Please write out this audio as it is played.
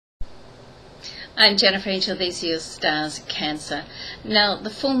I'm Jennifer Angel, these are your stars, Cancer. Now, the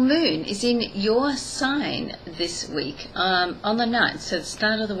full moon is in your sign this week, on the 9th, so the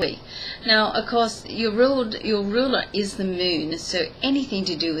start of the week. Now, of course, your ruler is the moon, so anything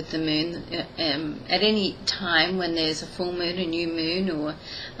to do with the moon, at any time when there's a full moon, a new moon, or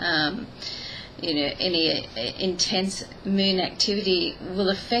any intense moon activity will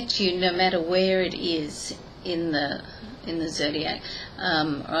affect you no matter where it is in the zodiac,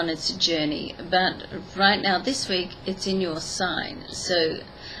 on its journey. But right now, this week, it's in your sign. So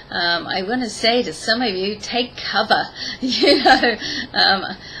I want to say to some of you, take cover.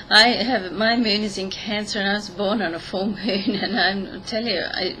 My moon is in Cancer, and I was born on a full moon, and I tell you,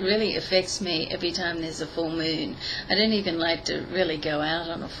 it really affects me every time there's a full moon. I don't even like to really go out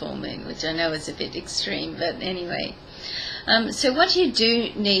on a full moon, which I know is a bit extreme, but anyway. So what you do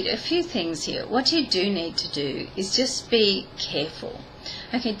need, a few things here. What you do need to do is just be careful.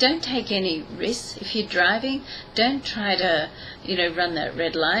 Okay, don't take any risks. If you're driving, don't try to, run that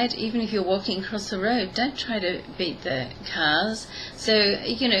red light. Even if you're walking across the road, don't try to beat the cars. So,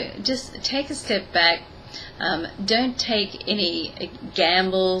 just take a step back. Don't take any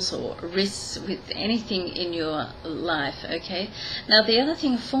gambles or risks with anything in your life, okay? Now, the other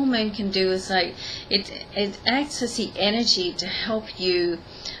thing a full moon can do is it acts as the energy to help you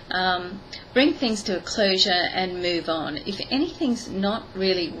bring things to a closure and move on. If anything's not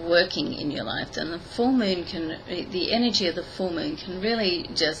really working in your life, then the energy of the full moon can really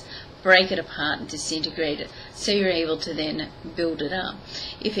just break it apart and disintegrate it, so you're able to then build it up.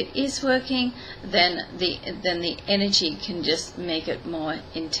 If it is working, then the energy can just make it more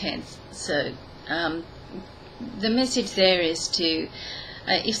intense. So the message there is to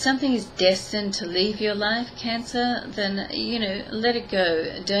if something is destined to leave your life, Cancer, then let it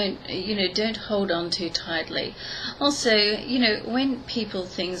go. Don't hold on too tightly. Also, when people,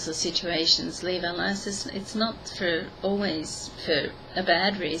 things, or situations leave our lives, it's not always for a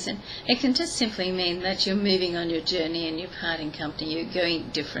bad reason. It can just simply mean that you're moving on your journey and you're parting company. You're going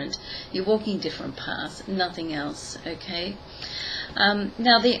different. You're walking different paths. Nothing else. Okay.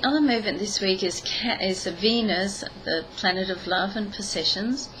 Now, the other movement this week is Venus, the planet of love and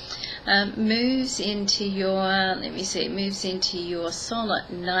possessions, moves into your, moves into your solar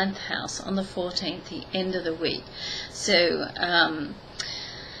 9th house on the 14th, the end of the week. So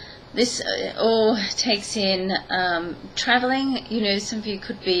this all takes in traveling. Some of you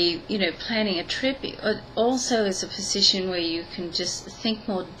could be, planning a trip. It also is a position where you can just think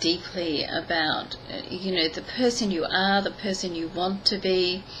more deeply about, the person you are, the person you want to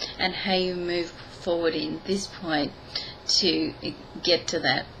be, and how you move forward in this point to get to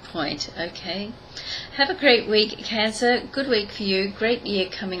that point, okay? Have a great week, Cancer. Good week for you. Great year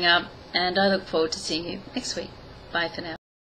coming up, and I look forward to seeing you next week. Bye for now.